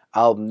whole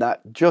album.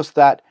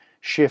 That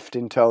shift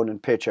in tone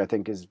and pitch, I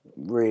think, is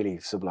really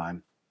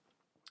sublime.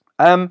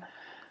 And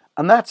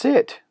that's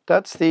it.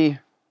 That's the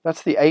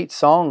 8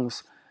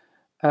 songs.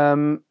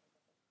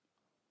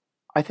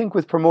 I think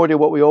with Primordial,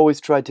 what we always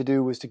tried to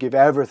do was to give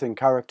everything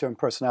character and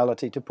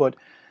personality,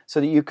 so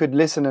that you could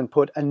listen and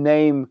put a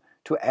name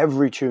to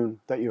every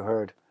tune that you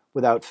heard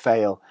without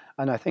fail.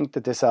 And I think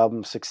that this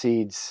album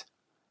succeeds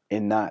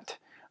in that.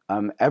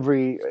 To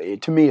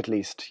me at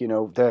least,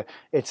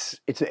 it's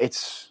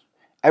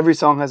every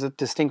song has a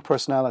distinct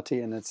personality,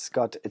 and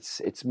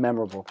it's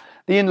memorable.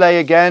 The inlay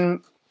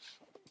again,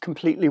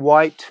 completely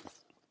white,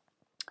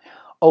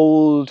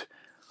 old,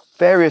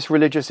 various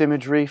religious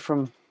imagery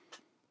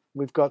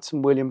we've got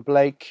some William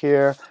Blake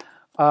here.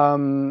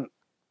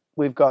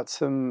 We've got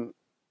some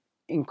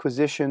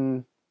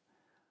Inquisition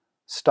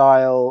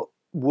style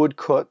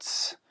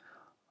woodcuts.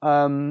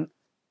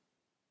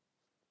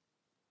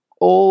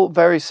 All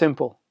very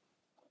simple.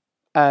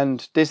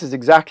 And this is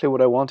exactly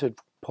what I wanted.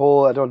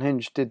 Paul at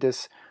Unhinged did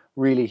this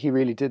he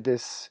really did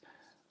this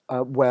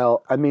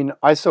well. I mean,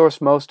 I sourced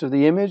most of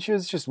the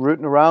images just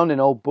rooting around in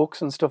old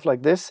books and stuff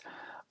like this.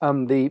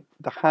 The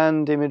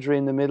hand imagery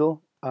in the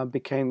middle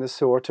became the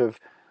sort of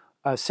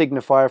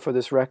signifier for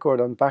this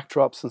record on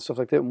backdrops and stuff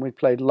like that when we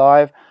played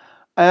live.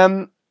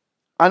 And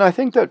I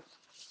think that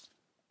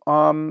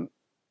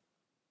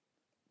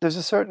there's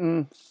a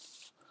certain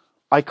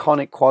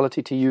iconic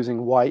quality to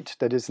using white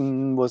that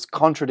was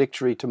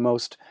contradictory to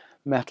most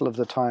metal of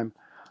the time.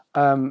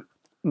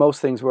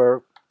 Most things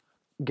were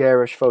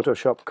garish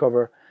Photoshop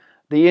cover.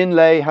 The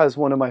Inlay has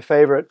one of my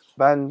favourite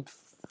band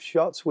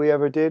shots we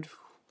ever did.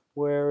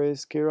 Where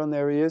is Kieran?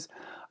 There he is.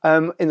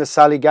 In the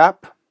Sally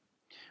Gap,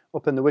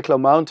 up in the Wicklow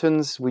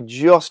Mountains. We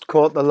just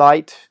caught the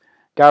light.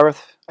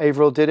 Gareth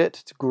Averill did it.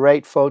 It's a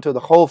great photo.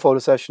 The whole photo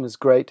session is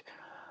great.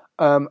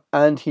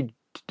 And he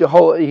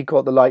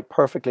caught the light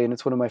perfectly, and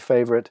it's one of my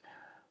favourite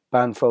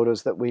band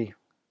photos that we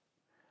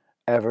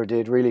ever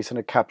did. Really sort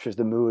of captures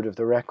the mood of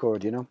the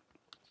record, you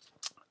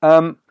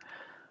know.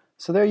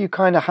 So there you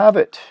kind of have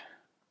it.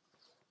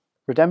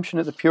 Redemption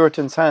at the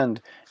Puritan's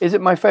Hand. Is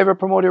it my favourite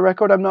Primordial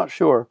record? I'm not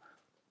sure.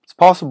 It's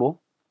possible.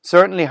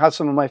 Certainly has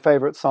some of my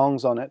favourite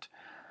songs on it,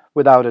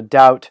 without a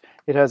doubt.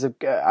 It has,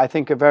 I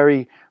think, a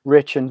very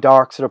rich and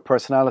dark sort of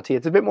personality.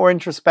 It's a bit more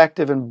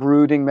introspective and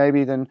brooding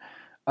maybe than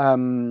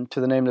To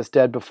the Nameless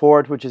Dead before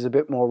it, which is a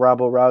bit more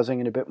rabble-rousing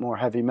and a bit more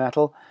heavy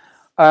metal.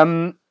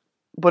 But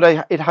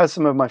it has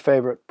some of my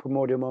favourite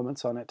Primordial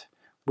moments on it,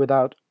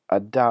 without a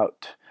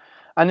doubt.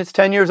 And it's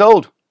 10 years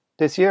old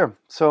this year,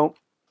 so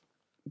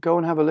go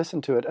and have a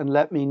listen to it and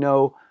let me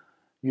know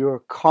your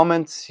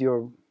comments,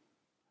 your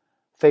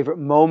favourite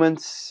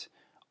moments,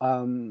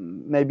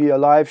 maybe a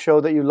live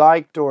show that you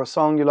liked, or a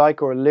song you like,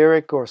 or a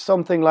lyric, or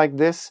something like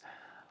this,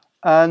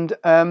 and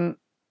go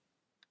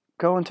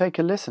and take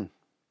a listen.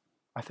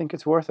 I think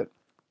it's worth it.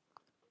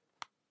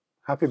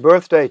 Happy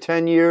birthday,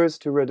 10 years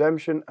to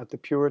Redemption at the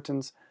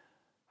Puritan's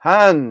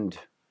Hand,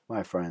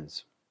 my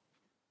friends.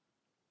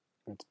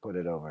 Let's put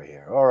it over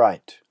here. All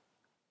right.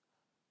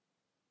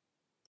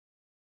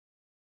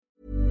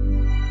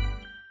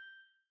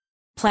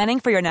 Planning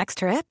for your next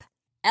trip?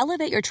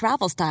 Elevate your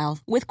travel style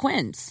with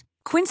Quince.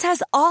 Quince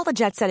has all the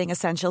jet-setting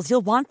essentials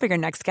you'll want for your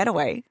next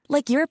getaway,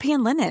 like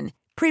European linen,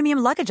 premium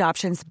luggage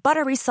options,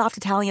 buttery soft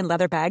Italian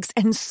leather bags,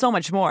 and so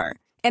much more.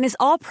 And is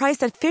all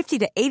priced at 50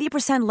 to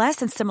 80% less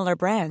than similar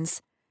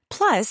brands.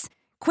 Plus,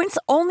 Quince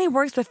only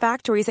works with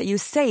factories that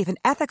use safe and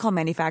ethical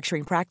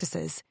manufacturing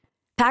practices.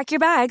 Pack your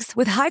bags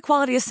with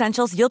high-quality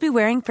essentials you'll be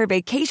wearing for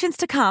vacations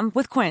to come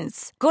with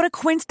Quince. Go to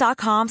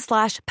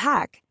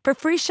quince.com/pack for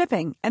free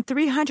shipping and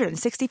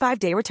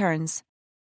 365-day returns.